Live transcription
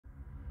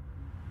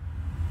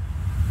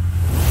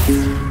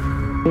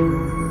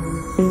Welcome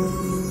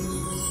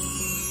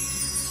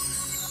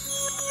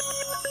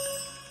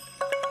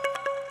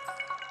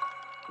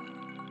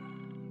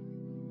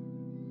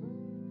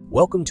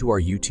to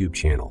our YouTube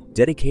channel,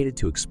 dedicated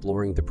to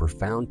exploring the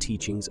profound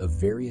teachings of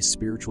various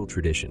spiritual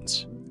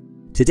traditions.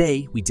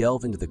 Today, we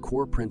delve into the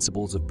core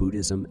principles of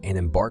Buddhism and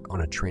embark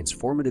on a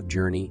transformative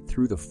journey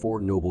through the Four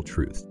Noble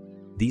Truths.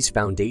 These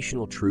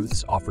foundational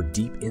truths offer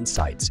deep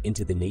insights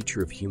into the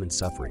nature of human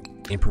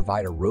suffering and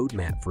provide a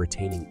roadmap for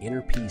attaining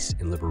inner peace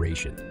and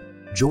liberation.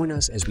 Join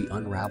us as we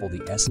unravel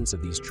the essence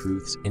of these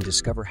truths and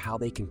discover how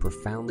they can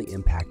profoundly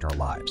impact our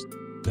lives.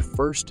 The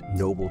first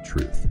noble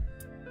truth: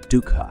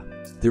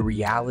 dukkha, the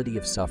reality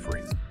of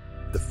suffering.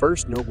 The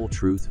first noble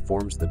truth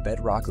forms the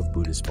bedrock of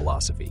Buddhist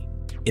philosophy.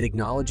 It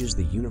acknowledges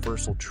the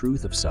universal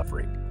truth of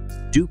suffering,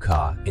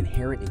 dukkha,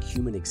 inherent in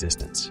human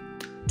existence.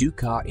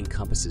 Dukkha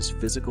encompasses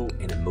physical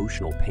and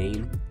emotional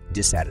pain,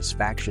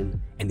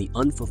 dissatisfaction, and the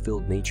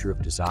unfulfilled nature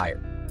of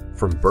desire.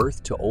 From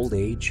birth to old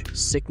age,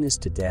 sickness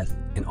to death,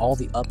 and all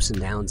the ups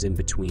and downs in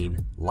between,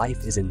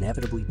 life is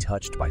inevitably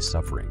touched by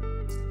suffering.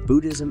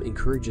 Buddhism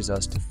encourages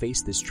us to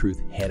face this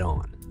truth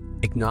head-on,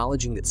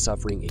 acknowledging that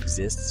suffering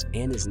exists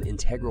and is an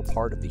integral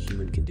part of the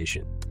human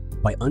condition.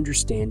 By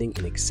understanding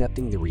and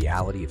accepting the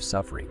reality of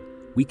suffering,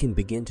 we can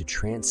begin to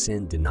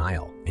transcend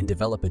denial and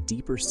develop a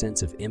deeper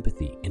sense of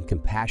empathy and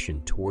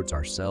compassion towards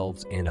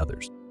ourselves and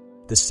others.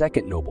 The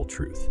second noble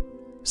truth: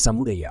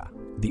 samudaya,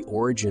 the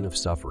origin of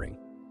suffering.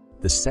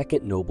 The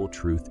second noble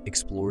truth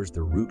explores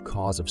the root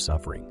cause of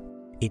suffering.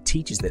 It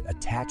teaches that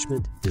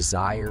attachment,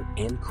 desire,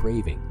 and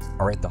craving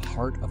are at the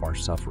heart of our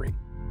suffering.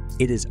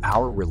 It is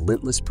our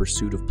relentless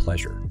pursuit of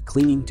pleasure,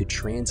 clinging to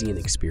transient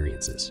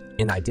experiences,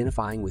 and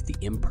identifying with the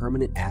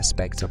impermanent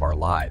aspects of our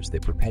lives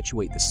that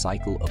perpetuate the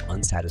cycle of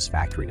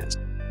unsatisfactoriness.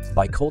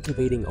 By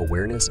cultivating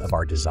awareness of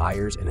our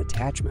desires and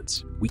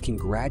attachments, we can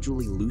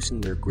gradually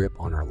loosen their grip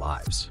on our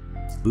lives.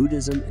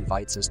 Buddhism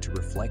invites us to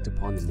reflect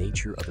upon the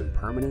nature of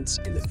impermanence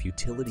and the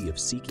futility of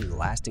seeking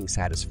lasting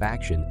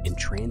satisfaction in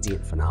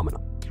transient phenomena.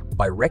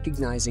 By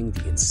recognizing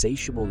the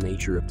insatiable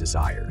nature of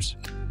desires,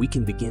 we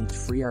can begin to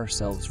free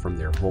ourselves from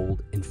their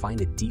hold and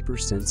find a deeper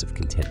sense of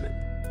contentment.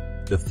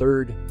 The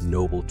third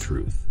noble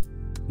truth: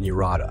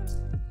 nirodha,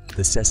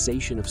 the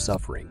cessation of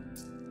suffering.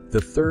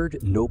 The third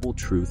noble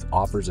truth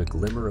offers a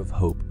glimmer of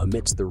hope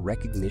amidst the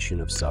recognition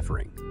of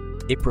suffering.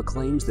 It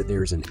proclaims that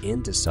there is an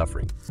end to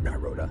suffering,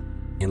 nirodha,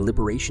 and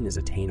liberation is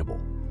attainable.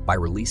 By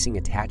releasing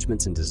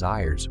attachments and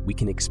desires, we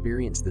can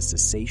experience the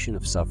cessation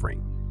of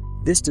suffering.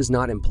 This does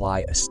not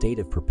imply a state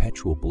of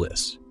perpetual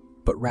bliss,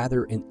 but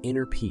rather an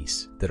inner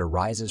peace that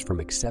arises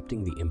from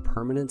accepting the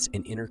impermanence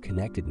and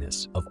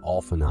interconnectedness of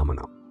all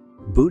phenomena.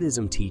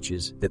 Buddhism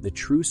teaches that the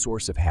true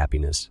source of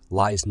happiness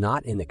lies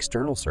not in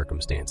external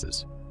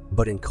circumstances,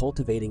 but in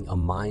cultivating a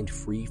mind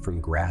free from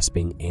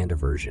grasping and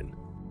aversion.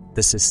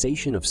 The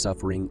cessation of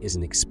suffering is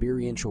an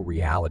experiential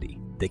reality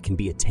that can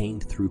be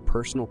attained through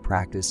personal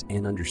practice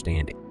and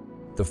understanding.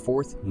 The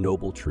fourth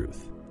noble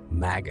truth: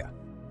 magga,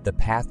 the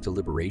path to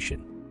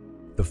liberation.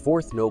 The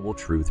fourth noble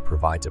truth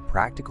provides a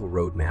practical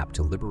roadmap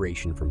to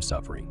liberation from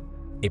suffering.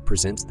 It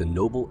presents the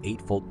Noble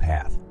Eightfold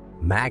Path,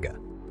 magga,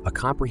 a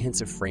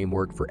comprehensive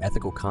framework for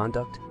ethical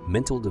conduct,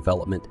 mental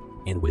development,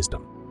 and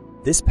wisdom.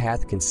 This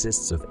path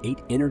consists of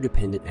 8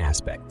 interdependent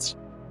aspects: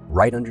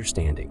 right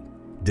understanding,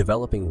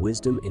 developing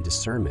wisdom and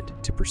discernment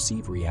to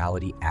perceive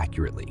reality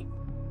accurately;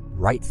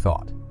 right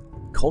thought,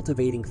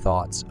 cultivating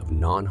thoughts of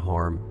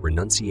non-harm,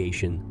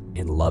 renunciation,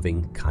 and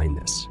loving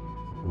kindness;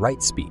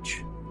 right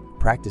speech,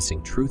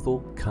 practicing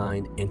truthful,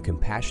 kind, and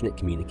compassionate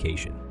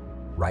communication;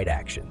 right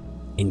action,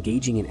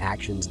 engaging in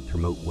actions that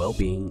promote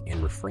well-being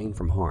and refrain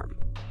from harm;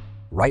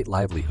 right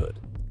livelihood,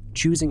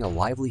 choosing a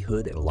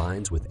livelihood that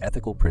aligns with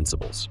ethical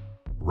principles;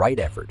 right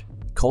effort,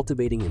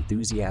 cultivating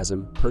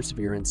enthusiasm,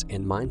 perseverance,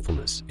 and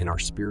mindfulness in our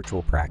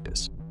spiritual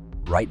practice;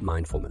 right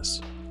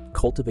mindfulness,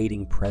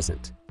 cultivating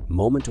present,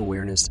 moment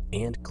awareness,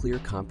 and clear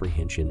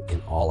comprehension in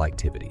all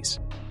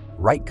activities;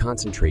 right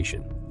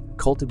concentration,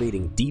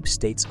 cultivating deep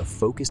states of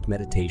focused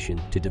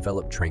meditation to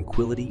develop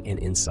tranquility and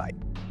insight.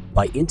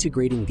 By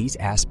integrating these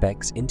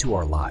aspects into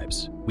our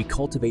lives, we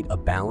cultivate a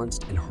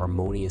balanced and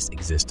harmonious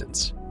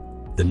existence.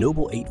 The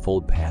Noble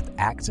Eightfold Path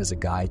acts as a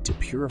guide to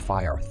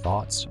purify our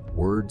thoughts,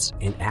 words,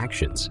 and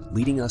actions,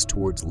 leading us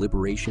towards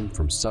liberation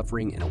from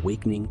suffering and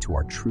awakening to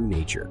our true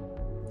nature.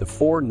 The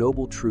Four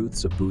Noble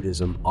Truths of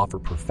Buddhism offer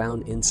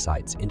profound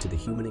insights into the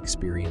human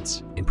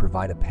experience and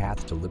provide a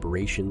path to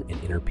liberation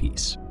and inner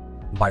peace.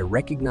 By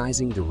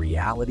recognizing the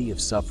reality of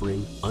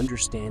suffering,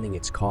 understanding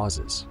its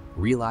causes,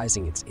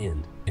 realizing its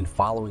end, and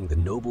following the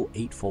Noble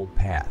Eightfold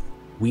Path,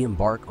 we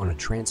embark on a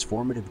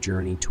transformative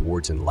journey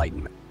towards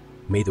enlightenment.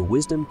 May the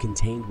wisdom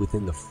contained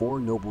within the Four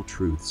Noble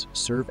Truths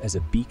serve as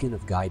a beacon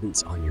of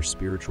guidance on your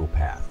spiritual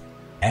path.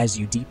 As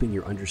you deepen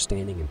your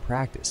understanding and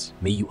practice,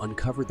 may you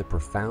uncover the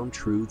profound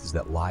truths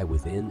that lie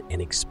within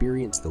and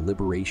experience the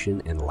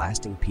liberation and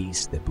lasting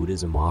peace that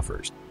Buddhism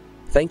offers.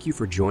 Thank you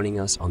for joining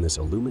us on this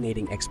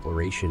illuminating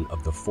exploration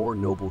of the Four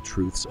Noble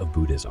Truths of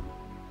Buddhism.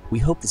 We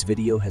hope this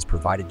video has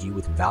provided you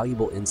with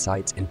valuable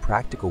insights and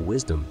practical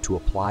wisdom to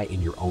apply in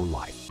your own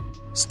life.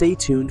 Stay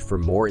tuned for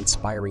more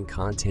inspiring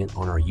content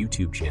on our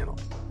YouTube channel,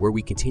 where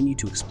we continue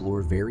to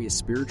explore various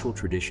spiritual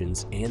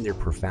traditions and their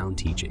profound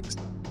teachings.